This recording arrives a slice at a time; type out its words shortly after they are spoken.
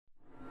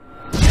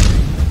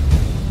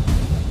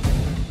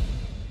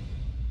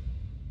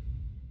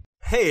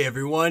Hey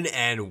everyone,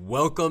 and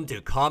welcome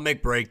to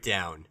Comic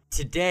Breakdown.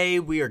 Today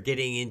we are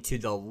getting into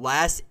the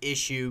last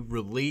issue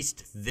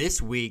released this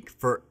week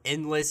for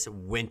Endless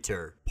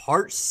Winter,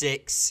 Part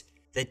 6,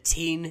 the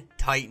Teen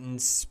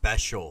Titans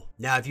Special.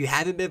 Now, if you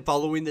haven't been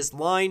following this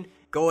line,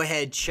 go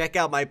ahead, check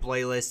out my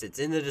playlist. It's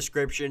in the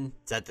description.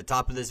 It's at the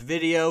top of this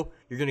video.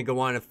 You're going to go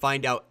on and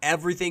find out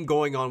everything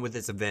going on with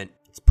this event.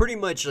 It's pretty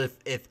much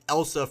if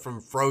Elsa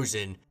from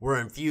Frozen were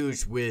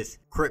infused with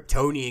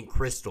Kryptonian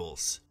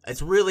crystals.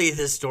 That's really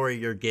the story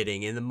you're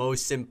getting in the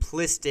most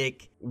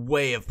simplistic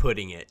way of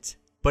putting it.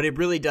 But it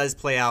really does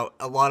play out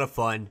a lot of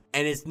fun,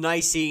 and it's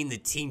nice seeing the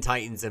Teen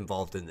Titans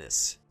involved in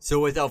this.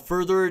 So without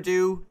further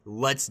ado,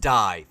 let's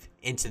dive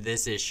into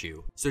this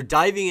issue. So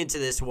diving into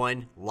this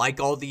one, like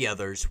all the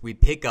others, we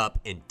pick up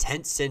in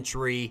 10th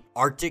century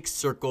Arctic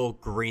Circle,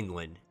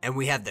 Greenland. And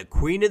we have the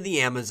Queen of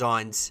the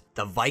Amazons,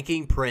 the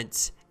Viking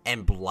Prince,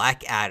 and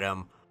Black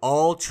Adam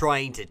all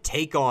trying to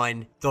take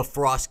on the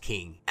Frost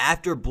King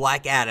after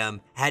Black Adam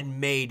had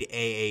made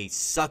a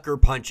sucker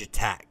punch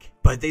attack.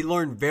 But they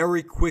learn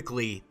very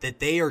quickly that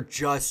they are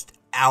just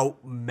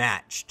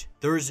outmatched.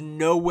 There's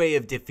no way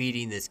of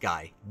defeating this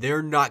guy.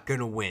 They're not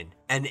gonna win.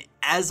 And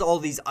as all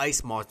these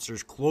ice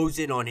monsters close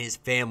in on his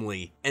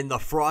family and the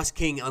Frost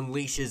King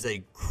unleashes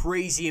a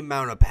crazy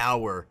amount of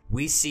power,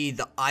 we see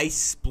the ice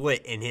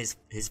split and his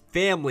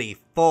family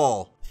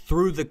fall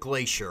through the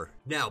glacier.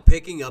 Now,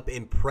 picking up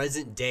in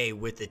present day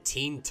with the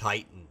Teen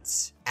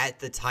Titans at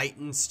the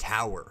Titans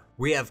Tower,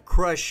 we have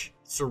Crush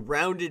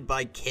surrounded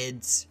by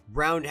kids,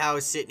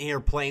 Roundhouse sitting here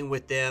playing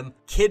with them,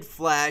 Kid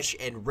Flash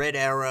and Red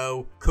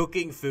Arrow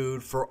cooking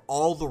food for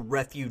all the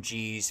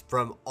refugees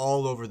from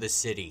all over the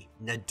city.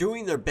 Now,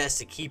 doing their best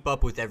to keep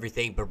up with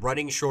everything but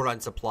running short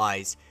on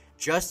supplies.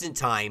 Just in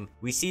time,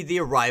 we see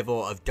the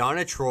arrival of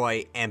Donna,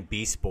 Troy, and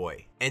Beast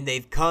Boy. And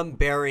they've come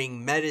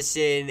bearing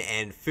medicine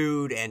and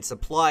food and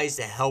supplies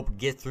to help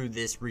get through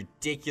this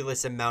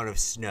ridiculous amount of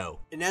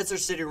snow. And as they're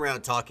sitting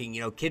around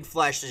talking, Kid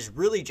Flash is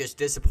really just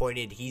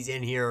disappointed he's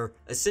in here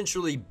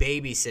essentially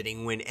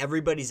babysitting when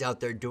everybody's out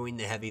there doing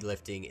the heavy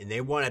lifting and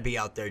they want to be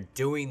out there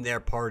doing their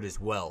part as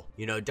well.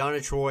 Donna,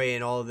 Troy,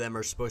 and all of them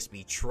are supposed to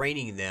be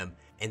training them,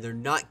 and they're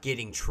not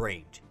getting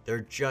trained.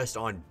 They're just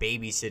on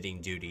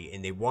babysitting duty,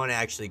 and they want to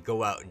actually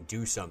go out and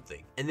do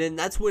something. And then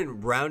that's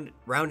when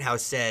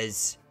Roundhouse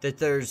says that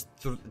there's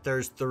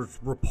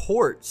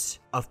reports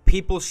of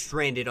people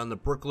stranded on the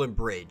Brooklyn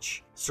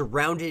Bridge,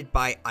 surrounded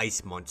by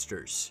ice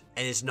monsters.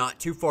 And it's not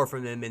too far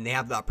from them, and they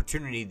have the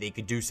opportunity they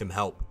could do some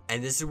help.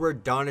 And this is where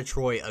Donna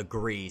Troy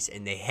agrees,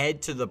 and they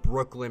head to the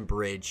Brooklyn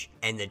Bridge,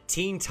 and the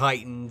Teen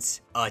Titans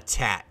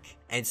attack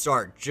and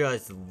start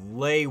just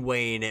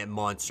laying at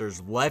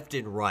monsters left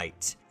and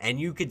right. And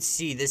you could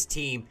see this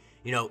team,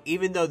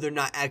 even though they're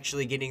not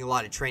actually getting a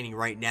lot of training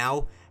right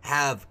now,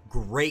 have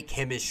great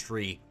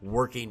chemistry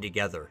working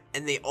together.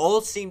 And they all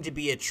seem to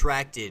be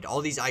attracted,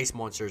 all these ice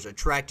monsters,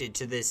 attracted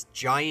to this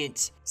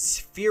giant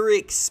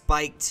spheric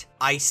spiked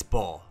ice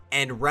ball.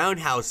 And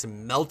Roundhouse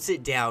melts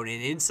it down,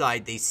 and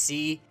inside they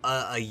see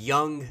a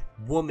young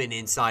woman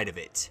inside of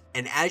it.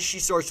 And as she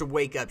starts to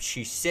wake up,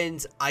 she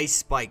sends ice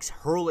spikes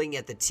hurling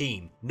at the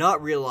team,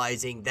 not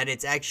realizing that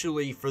it's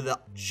actually for the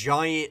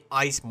giant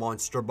ice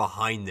monster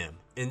behind them.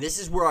 And this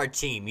is where our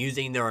team,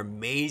 using their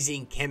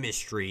amazing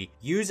chemistry,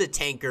 use a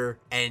tanker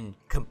and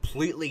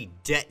completely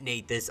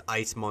detonate this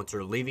ice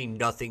monster, leaving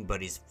nothing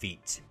but his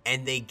feet.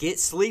 And they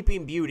get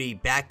Sleeping Beauty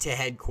back to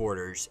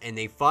headquarters, and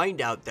they find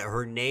out that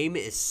her name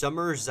is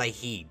Summer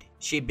Zahid.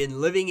 She had been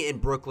living in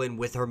Brooklyn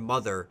with her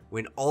mother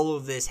when all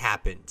of this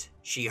happened.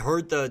 She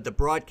heard the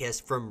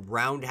broadcast from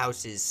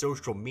Roundhouse's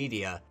social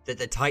media that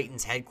the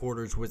Titans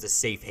headquarters was a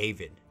safe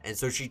haven. And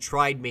so she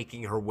tried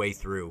making her way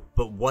through,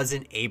 but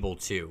wasn't able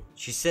to.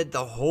 She said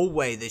the whole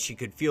way that she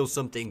could feel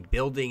something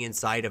building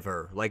inside of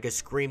her, like a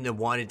scream that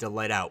wanted to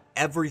let out.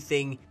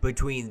 Everything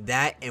between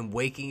that and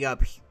waking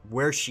up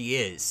where she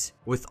is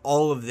with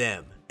all of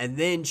them. And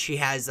then she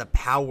has the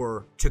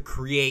power to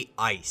create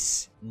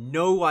ice.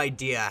 No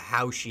idea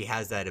how she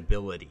has that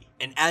ability.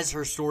 And as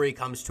her story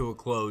comes to a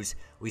close,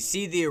 we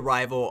see the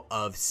arrival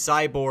of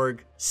Cyborg,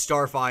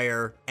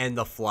 Starfire, and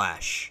the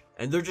Flash.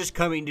 And they're just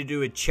coming to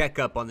do a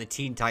checkup on the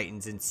Teen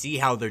Titans and see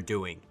how they're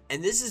doing.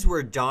 And this is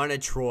where Donna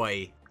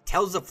Troy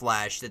tells the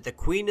Flash that the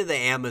Queen of the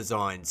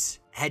Amazons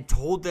had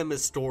told them a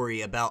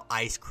story about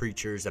ice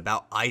creatures,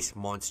 about ice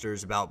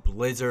monsters, about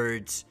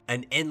blizzards,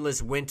 an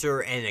endless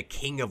winter, and a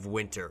king of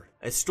winter.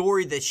 A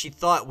story that she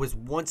thought was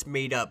once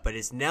made up, but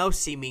is now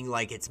seeming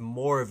like it's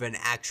more of an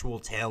actual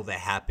tale that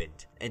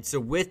happened. And so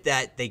with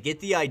that, they get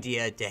the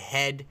idea to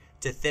head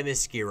to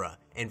Themyscira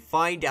and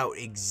find out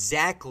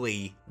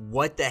exactly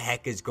what the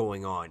heck is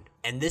going on.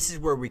 And this is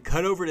where we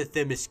cut over to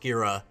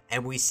Themyscira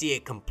and we see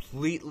it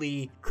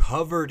completely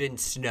covered in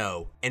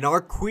snow. And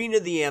our Queen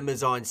of the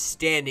Amazons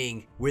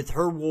standing with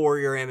her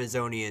warrior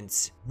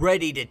Amazonians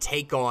ready to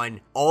take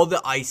on all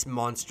the ice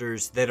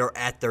monsters that are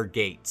at their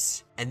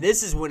gates. And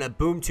this is when a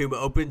boom tube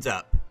opens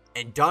up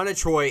and Donna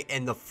Troy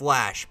and the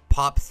Flash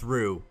pop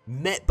through,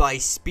 met by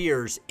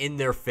spears in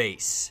their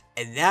face.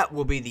 And that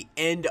will be the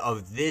end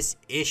of this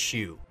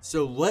issue.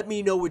 So let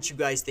me know what you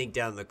guys think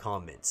down in the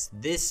comments.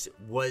 This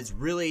was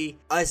really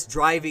us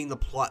driving the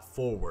plot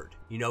forward.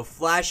 You know,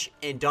 Flash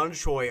and Donna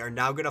Troy are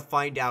now going to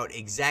find out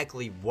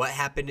exactly what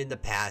happened in the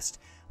past.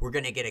 We're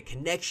going to get a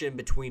connection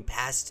between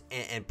past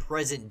and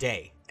present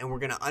day. And we're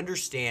going to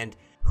understand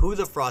who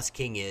the Frost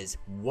King is,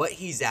 what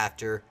he's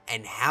after,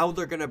 and how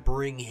they're going to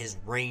bring his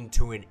reign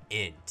to an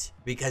end.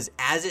 Because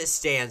as it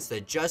stands,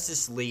 the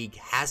Justice League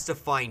has to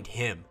find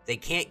him. They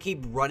can't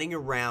keep running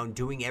around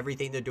doing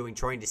everything they're doing,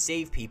 trying to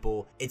save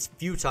people. It's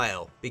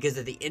futile, because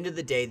at the end of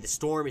the day, the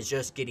storm is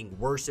just getting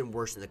worse and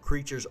worse, and the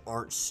creatures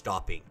aren't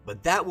stopping.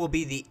 But that will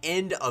be the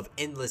end of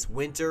Endless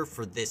Winter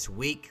for this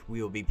week.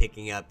 We will be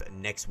picking up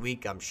next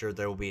week. I'm sure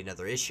there will be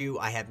another issue.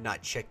 I have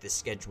not checked the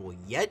schedule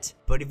yet.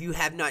 But if you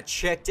have not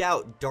checked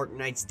out Dark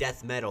Knight's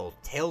Death Metal,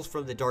 Tales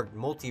from the Dark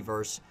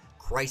Multiverse,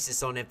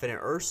 Crisis on Infinite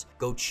Earths,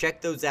 go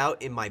check those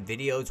out in my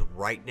videos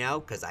right now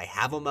because I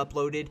have them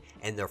uploaded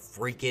and they're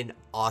freaking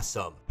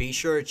awesome. Be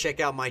sure to check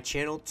out my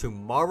channel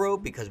tomorrow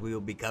because we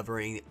will be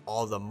covering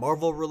all the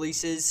Marvel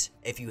releases.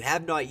 If you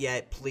have not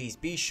yet, please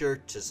be sure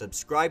to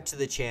subscribe to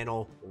the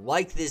channel,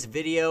 like this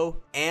video,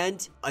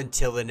 and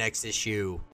until the next issue.